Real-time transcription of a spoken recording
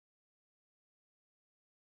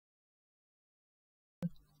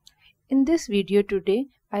In this video today,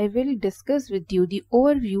 I will discuss with you the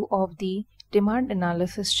overview of the demand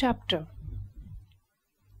analysis chapter.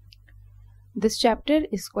 This chapter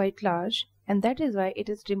is quite large, and that is why it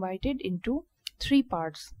is divided into three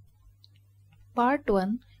parts. Part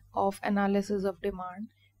 1 of analysis of demand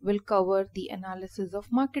will cover the analysis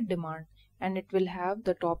of market demand, and it will have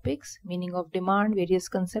the topics: meaning of demand, various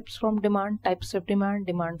concepts from demand, types of demand,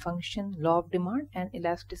 demand function, law of demand, and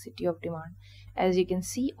elasticity of demand, as you can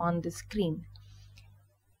see on the screen.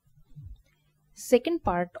 Second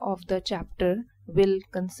part of the chapter will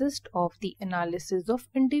consist of the analysis of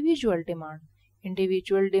individual demand.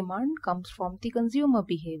 Individual demand comes from the consumer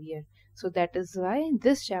behavior. So that is why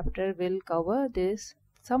this chapter will cover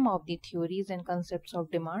some of the theories and concepts of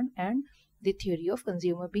demand and the theory of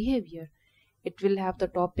consumer behavior. It will have the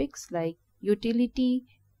topics like utility,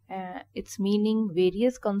 its meaning,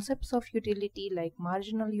 various concepts of utility like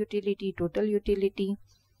marginal utility, total utility,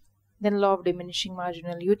 then law of diminishing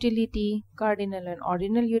marginal utility, cardinal and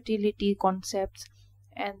ordinal utility concepts,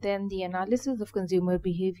 and then the analysis of consumer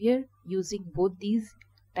behavior using both these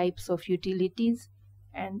types of utilities,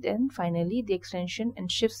 and then finally the extension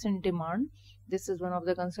and shifts in demand. This is one of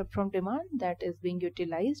the concepts from demand that is being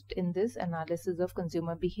utilized in this analysis of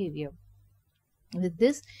consumer behavior. With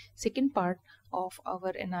this, second part of our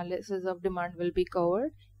analysis of demand will be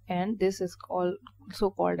covered, and this is also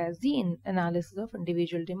called as the analysis of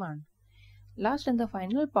individual demand. Last and the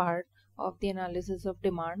final part of the analysis of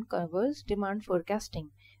demand covers demand forecasting.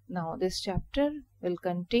 Now this chapter will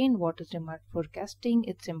contain what is demand forecasting,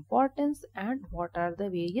 its importance, and what are the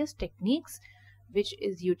various techniques which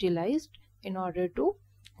is utilized in order to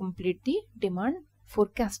complete the demand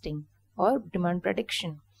forecasting or demand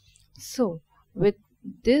prediction. So with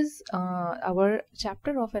this our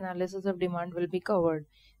chapter of analysis of demand will be covered.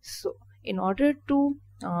 So in order to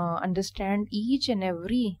understand each and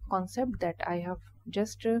every concept that I have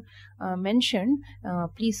just mentioned,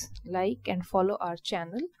 please like and follow our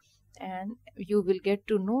channel, and you will get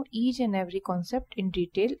to know each and every concept in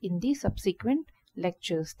detail in the subsequent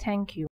lectures. Thank you.